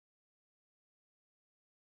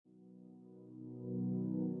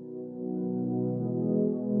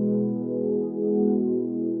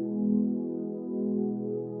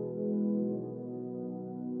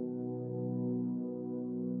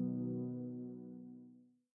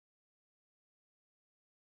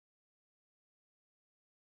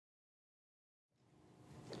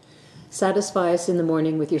Satisfy us in the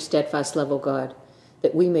morning with your steadfast love, O God,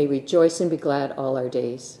 that we may rejoice and be glad all our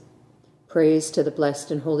days. Praise to the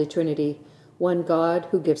blessed and holy Trinity, one God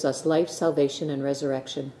who gives us life, salvation, and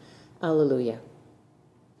resurrection. Alleluia.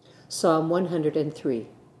 Psalm 103.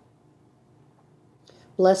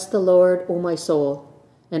 Bless the Lord, O my soul,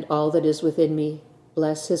 and all that is within me.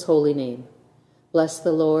 Bless his holy name. Bless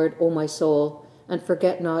the Lord, O my soul, and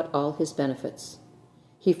forget not all his benefits.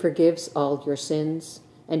 He forgives all your sins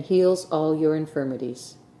and heals all your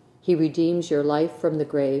infirmities. He redeems your life from the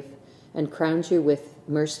grave and crowns you with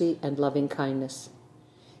mercy and loving kindness.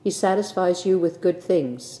 He satisfies you with good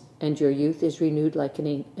things, and your youth is renewed like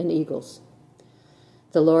an eagle's.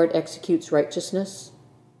 The Lord executes righteousness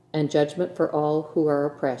and judgment for all who are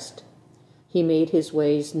oppressed. He made his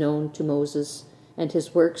ways known to Moses and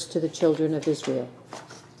his works to the children of Israel.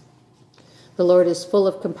 The Lord is full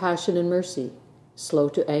of compassion and mercy, slow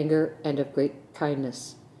to anger and of great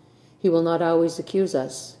kindness. He will not always accuse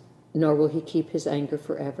us, nor will he keep his anger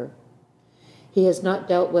forever. He has not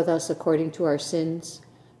dealt with us according to our sins,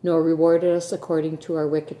 nor rewarded us according to our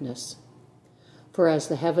wickedness. For as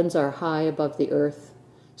the heavens are high above the earth,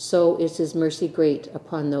 so is his mercy great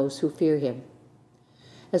upon those who fear him.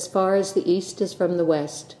 As far as the east is from the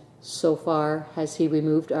west, so far has he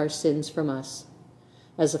removed our sins from us.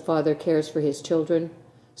 As a father cares for his children,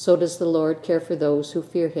 so does the Lord care for those who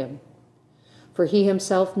fear him. For he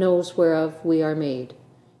himself knows whereof we are made.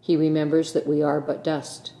 He remembers that we are but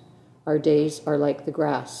dust. Our days are like the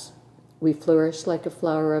grass. We flourish like a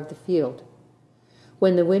flower of the field.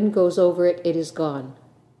 When the wind goes over it, it is gone,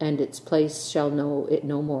 and its place shall know it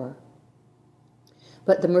no more.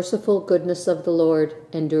 But the merciful goodness of the Lord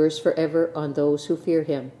endures forever on those who fear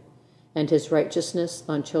him, and his righteousness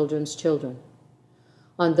on children's children.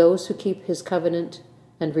 On those who keep his covenant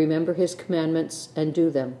and remember his commandments and do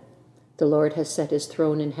them, the Lord has set his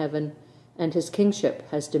throne in heaven, and his kingship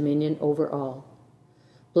has dominion over all.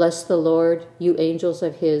 Bless the Lord, you angels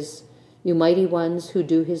of his, you mighty ones who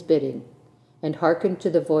do his bidding, and hearken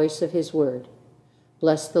to the voice of his word.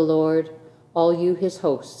 Bless the Lord, all you his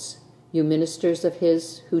hosts, you ministers of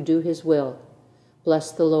his who do his will.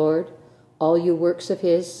 Bless the Lord, all you works of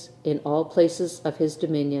his, in all places of his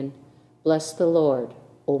dominion. Bless the Lord,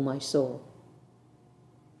 O my soul.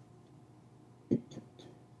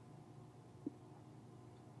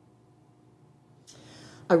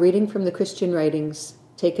 A reading from the Christian writings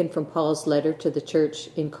taken from Paul's letter to the church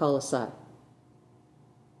in Colossae.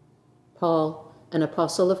 Paul, an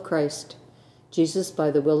apostle of Christ, Jesus by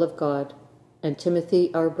the will of God, and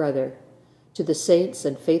Timothy our brother, to the saints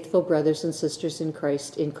and faithful brothers and sisters in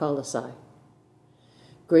Christ in Colossae.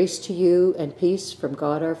 Grace to you and peace from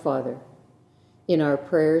God our Father. In our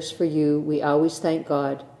prayers for you we always thank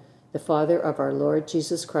God, the Father of our Lord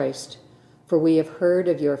Jesus Christ, for we have heard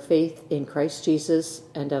of your faith in Christ Jesus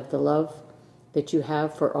and of the love that you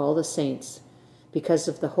have for all the saints, because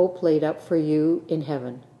of the hope laid up for you in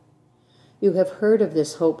heaven. You have heard of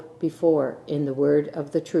this hope before in the word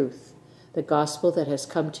of the truth, the gospel that has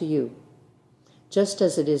come to you. Just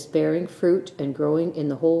as it is bearing fruit and growing in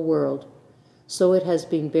the whole world, so it has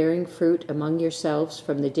been bearing fruit among yourselves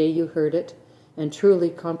from the day you heard it and truly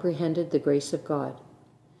comprehended the grace of God.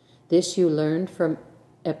 This you learned from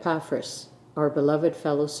Epaphras, our beloved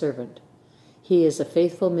fellow servant. He is a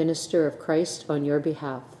faithful minister of Christ on your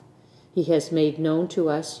behalf. He has made known to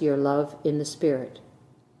us your love in the Spirit.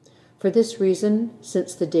 For this reason,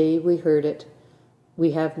 since the day we heard it,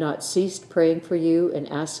 we have not ceased praying for you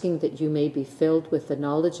and asking that you may be filled with the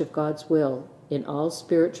knowledge of God's will in all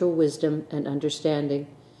spiritual wisdom and understanding,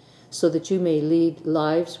 so that you may lead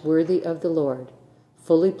lives worthy of the Lord,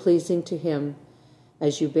 fully pleasing to him,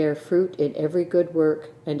 as you bear fruit in every good work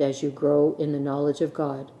and as you grow in the knowledge of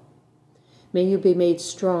God. May you be made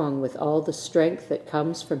strong with all the strength that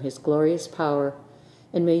comes from his glorious power,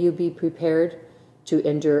 and may you be prepared to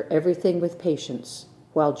endure everything with patience,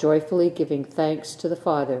 while joyfully giving thanks to the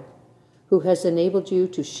Father, who has enabled you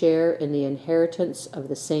to share in the inheritance of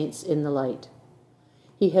the saints in the light.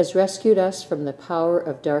 He has rescued us from the power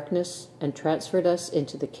of darkness and transferred us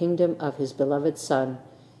into the kingdom of his beloved Son,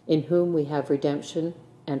 in whom we have redemption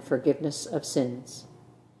and forgiveness of sins.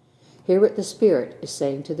 Hear what the Spirit is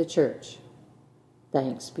saying to the church.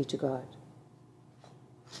 Thanks be to God.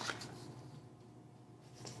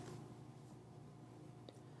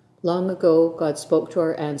 Long ago, God spoke to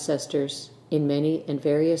our ancestors in many and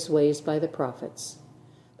various ways by the prophets,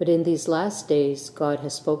 but in these last days, God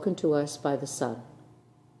has spoken to us by the Son.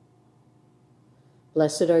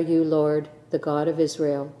 Blessed are you, Lord, the God of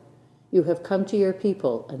Israel. You have come to your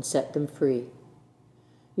people and set them free.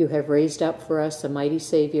 You have raised up for us a mighty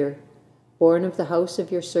Savior, born of the house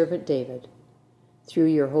of your servant David. Through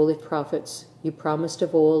your holy prophets, you promised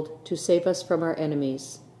of old to save us from our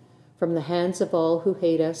enemies, from the hands of all who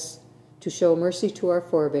hate us, to show mercy to our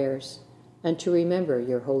forebears, and to remember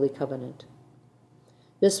your holy covenant.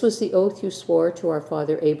 This was the oath you swore to our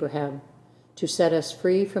father Abraham, to set us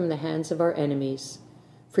free from the hands of our enemies,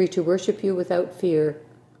 free to worship you without fear,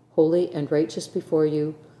 holy and righteous before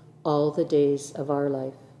you all the days of our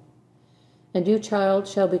life. And you, child,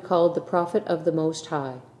 shall be called the prophet of the Most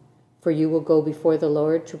High, for you will go before the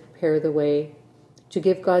Lord to prepare the way, to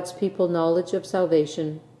give God's people knowledge of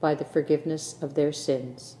salvation by the forgiveness of their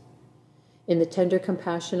sins. In the tender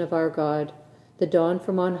compassion of our God, the dawn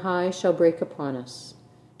from on high shall break upon us,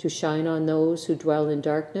 to shine on those who dwell in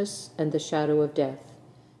darkness and the shadow of death,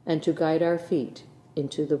 and to guide our feet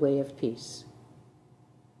into the way of peace.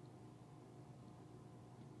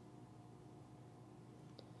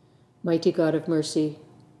 Mighty God of mercy,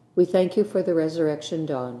 we thank you for the resurrection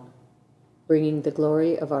dawn, bringing the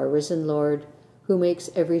glory of our risen Lord, who makes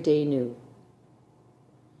every day new.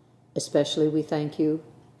 Especially we thank you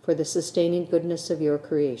for the sustaining goodness of your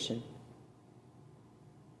creation,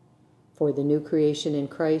 for the new creation in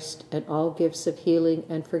Christ and all gifts of healing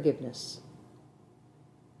and forgiveness,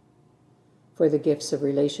 for the gifts of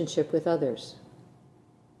relationship with others,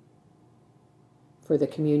 for the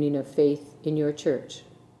communion of faith in your church.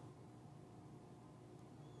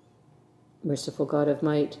 Merciful God of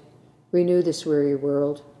might, renew this weary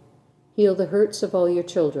world, heal the hurts of all your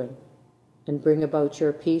children, and bring about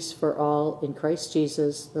your peace for all in Christ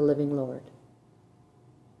Jesus, the living Lord.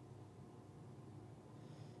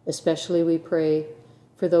 Especially we pray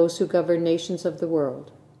for those who govern nations of the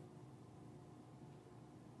world,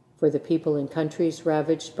 for the people in countries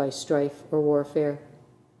ravaged by strife or warfare,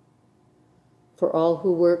 for all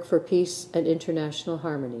who work for peace and international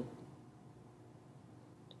harmony,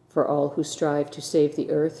 for all who strive to save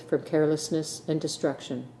the earth from carelessness and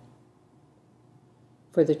destruction,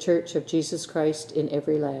 for the Church of Jesus Christ in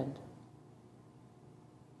every land.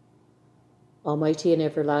 Almighty and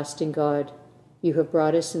everlasting God, you have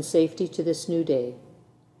brought us in safety to this new day.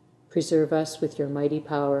 Preserve us with your mighty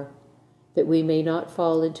power, that we may not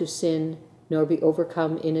fall into sin nor be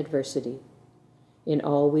overcome in adversity. In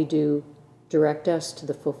all we do, direct us to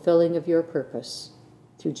the fulfilling of your purpose,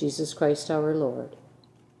 through Jesus Christ our Lord.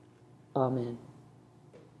 Amen.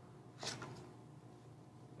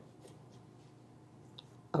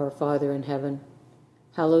 Our Father in heaven,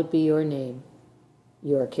 hallowed be your name.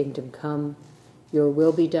 Your kingdom come, your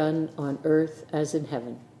will be done on earth as in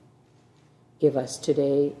heaven. Give us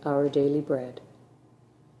today our daily bread.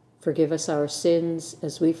 Forgive us our sins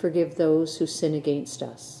as we forgive those who sin against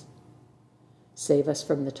us. Save us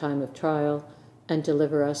from the time of trial and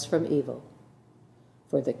deliver us from evil.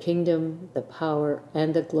 For the kingdom, the power,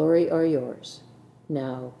 and the glory are yours,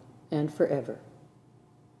 now and forever.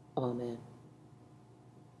 Amen.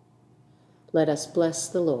 Let us bless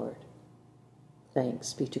the Lord.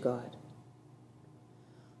 Thanks be to God.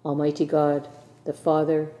 Almighty God, the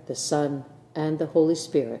Father, the Son, and the Holy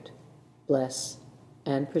Spirit, bless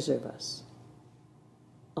and preserve us.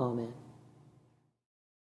 Amen.